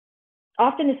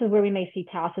this is where we may see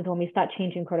TASS, is when we start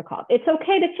changing protocol. It's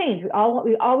okay to change. We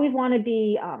always want to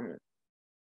be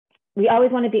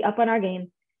up on our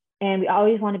game, and we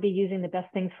always want to be using the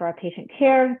best things for our patient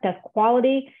care, best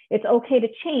quality. It's okay to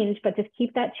change, but just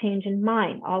keep that change in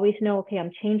mind. Always know, okay,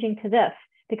 I'm changing to this,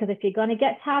 because if you're going to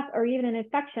get TASS or even an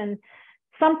infection,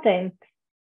 sometimes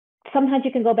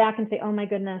you can go back and say, oh my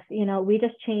goodness, we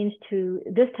just changed to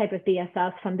this type of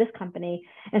BSS from this company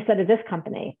instead of this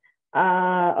company.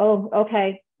 Oh,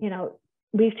 okay,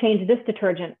 we've changed this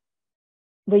detergent.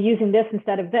 We're using this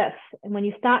instead of this. And when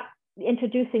you start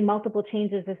introducing multiple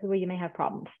changes, this is where you may have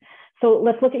problems. So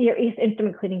let's look at your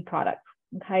instrument cleaning products,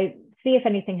 okay? See if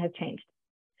anything has changed.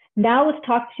 Now let's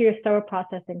talk to your sterile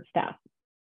processing staff.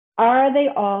 Are they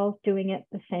all doing it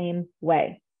the same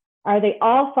way? Are they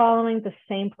all following the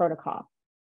same protocol?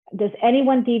 Does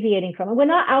anyone deviating from it? We're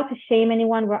not out to shame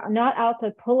anyone. We're not out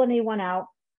to pull anyone out.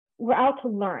 We're out to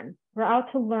learn. We're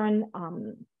out to learn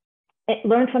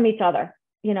from each other,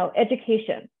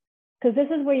 education. Because this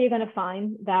is where you're going to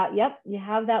find that, yep, you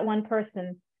have that one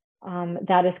person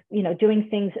that is, doing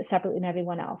things separately than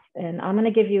everyone else. And I'm going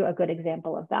to give you a good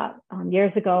example of that.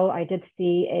 Years ago, I did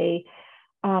see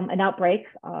an outbreak,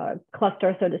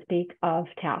 cluster, so to speak, of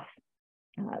TASS.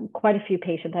 Quite a few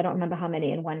patients. I don't remember how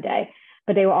many in one day,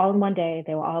 but they were all in one day.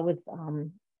 They were all with,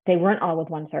 they weren't all with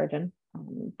one surgeon.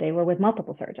 They were with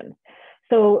multiple surgeons.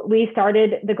 So we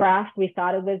started the graft. We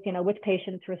started with, which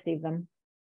patients received them,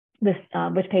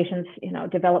 which patients,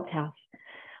 developed TASS.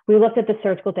 We looked at the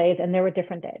surgical days, and there were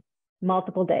different days,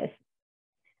 multiple days.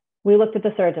 We looked at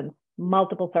the surgeons,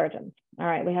 multiple surgeons. All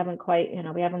right, we haven't quite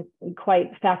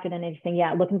factored in anything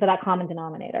yet. Looking for that common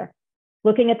denominator.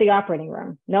 Looking at the operating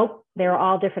room. Nope, they were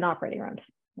all different operating rooms.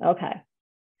 Okay.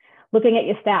 Looking at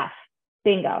your staff.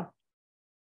 Bingo.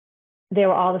 They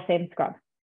were all the same scrub.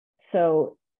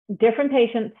 So different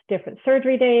patients, different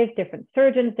surgery days, different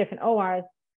surgeons, different ORs,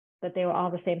 but they were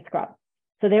all the same scrub.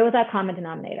 So there was that common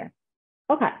denominator.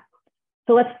 Okay.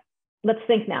 So let's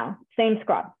think now. Same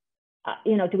scrub.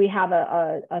 Do we have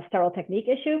a sterile technique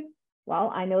issue?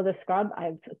 Well, I know the scrub.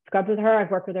 I've scrubbed with her.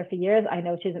 I've worked with her for years. I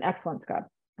know she's an excellent scrub.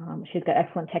 She's got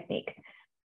excellent technique.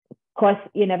 Of course,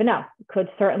 you never know.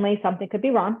 Something could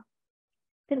be wrong.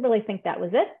 Didn't really think that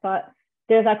was it, but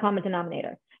there's that common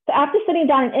denominator. So after sitting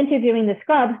down and interviewing the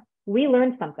scrub, we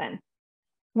learned something.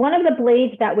 One of the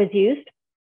blades that was used,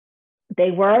 they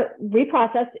were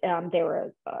reprocessed. They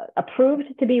were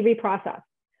approved to be reprocessed.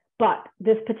 But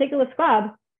this particular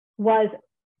scrub was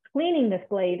cleaning this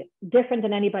blade different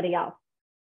than anybody else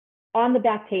on the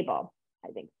back table, I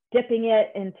think. Dipping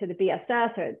it into the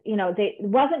BSS, or, they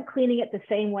wasn't cleaning it the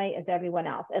same way as everyone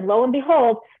else. And lo and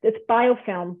behold, this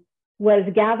biofilm was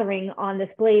gathering on this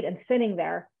blade and sitting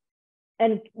there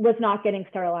and was not getting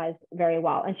sterilized very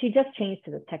well. And she just changed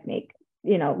to this technique,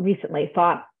 recently,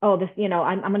 thought, oh, this,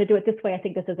 I'm going to do it this way. I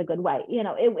think this is a good way.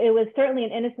 It was certainly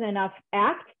an innocent enough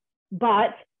act,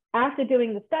 but after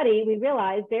doing the study, we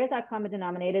realized there's that common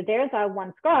denominator, there's our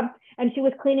one scrub, and she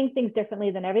was cleaning things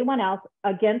differently than everyone else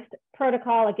against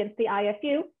protocol, against the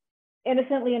IFU.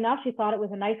 Innocently enough, she thought it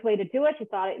was a nice way to do it. She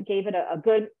thought it gave it a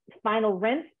good final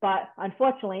rinse, but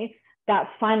unfortunately, that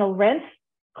final rinse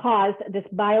caused this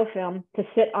biofilm to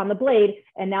sit on the blade,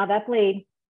 and now that blade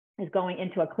is going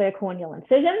into a clear corneal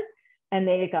incision, and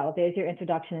there you go. There's your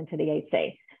introduction into the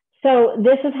HC. So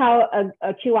this is how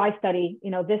a QI study,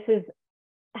 this is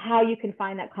how you can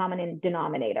find that common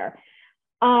denominator.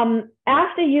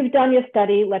 After you've done your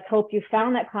study, let's hope you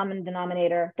found that common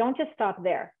denominator. Don't just stop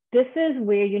there. This is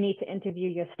where you need to interview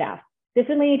your staff. This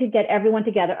is where you need to get everyone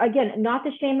together. Again, not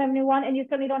to shame anyone, and you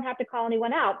certainly don't have to call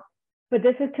anyone out, but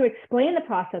this is to explain the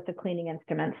process of cleaning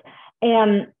instruments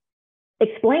and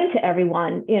explain to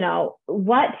everyone,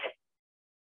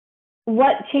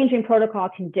 what changing protocol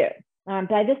can do.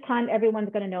 By this time, everyone's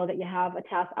going to know that you have a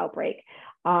TASS outbreak.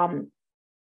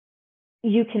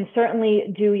 You can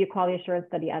certainly do your quality assurance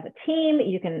study as a team.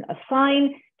 You can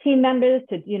assign team members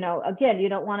to, again, you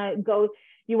don't want to go,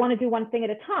 you want to do one thing at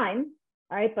a time,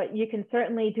 all right? But you can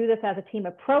certainly do this as a team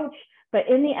approach. But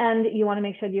in the end, you want to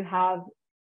make sure you have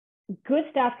good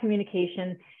staff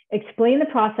communication, explain the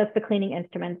process for cleaning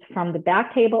instruments from the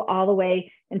back table all the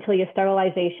way until your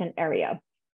sterilization area.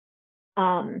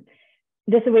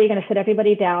 This is where you're going to sit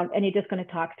everybody down and you're just going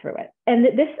to talk through it. And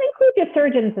this includes your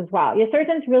surgeons as well. Your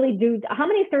surgeons really do, how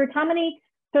many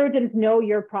surgeons know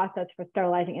your process for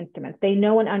sterilizing instruments. They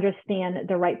know and understand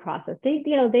the right process. They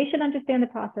should understand the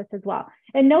process as well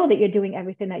and know that you're doing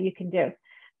everything that you can do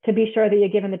to be sure that you're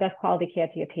giving the best quality care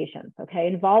to your patients, okay?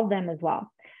 Involve them as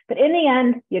well. But in the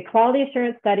end, your quality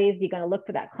assurance studies, you're gonna look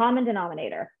for that common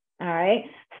denominator, all right?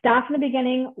 Staff in the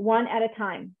beginning, one at a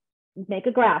time. Make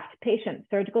a graph, patient,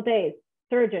 surgical days,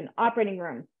 surgeon, operating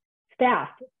room, staff,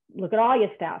 look at all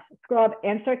your staff, scrub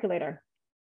and circulator.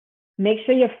 Make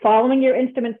sure you're following your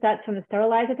instrument sets from the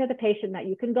sterilizer to the patient, that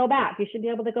you can go back. You should be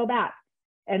able to go back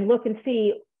and look and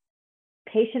see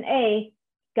patient A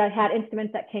had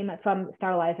instruments that came from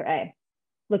sterilizer A.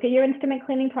 Look at your instrument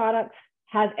cleaning products.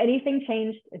 Has anything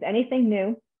changed? Is anything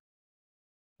new?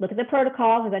 Look at the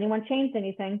protocol. Has anyone changed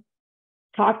anything?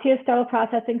 Talk to your sterile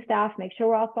processing staff. Make sure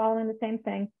we're all following the same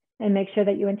thing, and make sure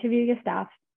that you interview your staff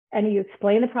and you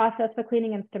explain the process for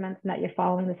cleaning instruments and that you're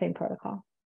following the same protocol.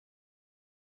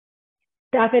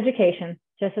 Staff education,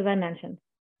 just as I mentioned,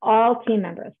 all team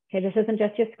members. Okay, this isn't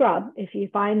just your scrub. If you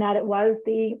find that it was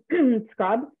the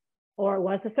scrub or it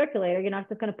was the circulator, you're not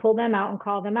just going to pull them out and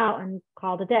call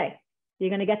it a day. You're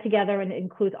going to get together, and it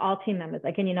includes all team members.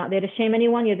 Again, you're not there to shame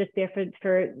anyone. You're just there for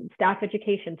staff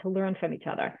education, to learn from each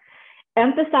other.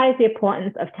 Emphasize the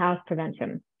importance of TASS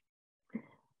prevention.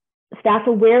 Staff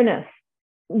awareness.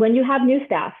 When you have new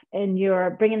staff and you're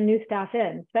bringing new staff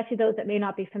in, especially those that may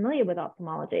not be familiar with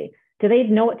ophthalmology, do they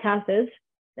know what TASS is?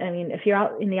 I mean, if you're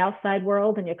out in the outside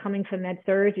world and you're coming from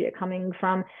med-surg, you're coming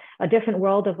from a different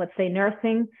world of, let's say,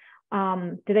 nursing,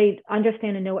 do they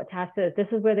understand and know what TASS is? This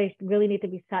is where they really need to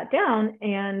be sat down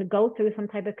and go through some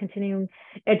type of continuing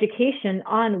education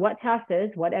on what TASS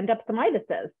is, what endophthalmitis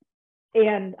is,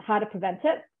 and how to prevent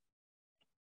it.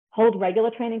 Hold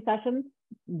regular training sessions,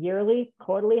 yearly,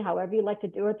 quarterly, however you like to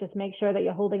do it. Just make sure that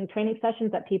you're holding training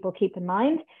sessions that people keep in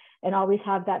mind, and always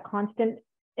have that constant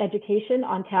education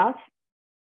on TASS.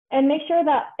 And make sure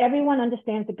that everyone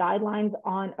understands the guidelines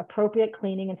on appropriate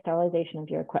cleaning and sterilization of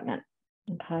your equipment.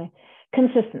 Okay.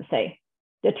 Consistency.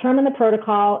 Determine the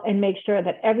protocol and make sure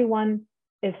that everyone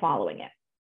is following it.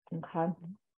 Okay.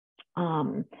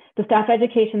 The staff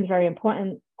education is very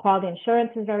important. Quality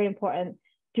assurance is very important.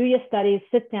 Do your studies,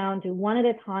 sit down, do one at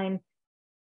a time.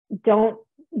 Don't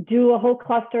do a whole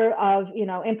cluster of,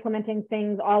 implementing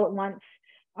things all at once.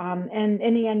 And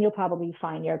in the end, you'll probably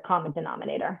find your common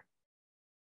denominator.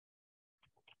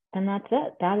 And that's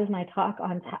it. That is my talk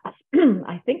on TASS.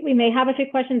 I think we may have a few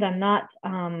questions. I'm not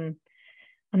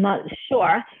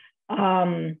sure.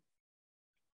 Can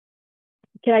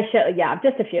I share? Yeah,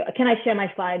 just a few. Can I share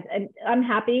my slides? And I'm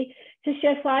happy to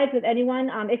share slides with anyone.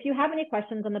 If you have any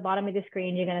questions, on the bottom of the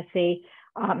screen, you're going to see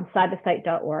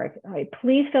cybersight.org. All right,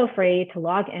 please feel free to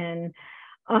log in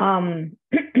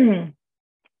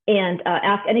and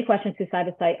ask any questions through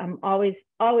CyberSight. I'm always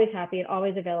happy and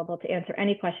always available to answer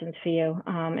any questions for you,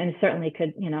 and certainly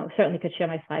could share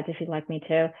my slides if you'd like me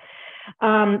to.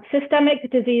 Systemic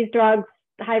disease drugs,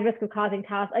 high risk of causing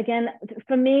TASS. Again,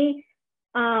 for me,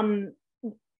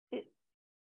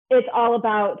 it's all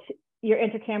about your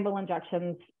intracameral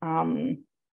injections.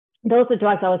 Those are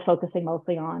drugs I was focusing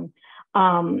mostly on.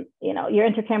 Your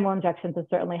intracameral injections have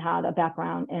certainly had a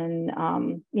background in,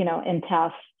 in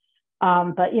TASS.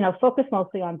 But focus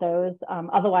mostly on those.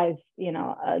 Otherwise,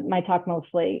 my talk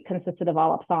mostly consisted of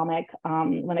all ophthalmic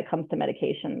when it comes to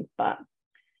medications. But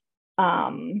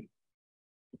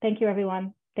thank you,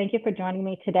 everyone. Thank you for joining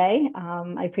me today.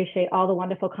 I appreciate all the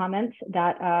wonderful comments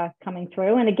that are coming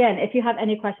through. And again, if you have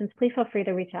any questions, please feel free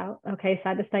to reach out. Okay,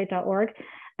 cybersight.org,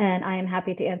 and I am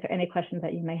happy to answer any questions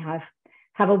that you may have.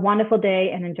 Have a wonderful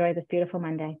day and enjoy this beautiful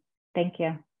Monday. Thank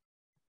you.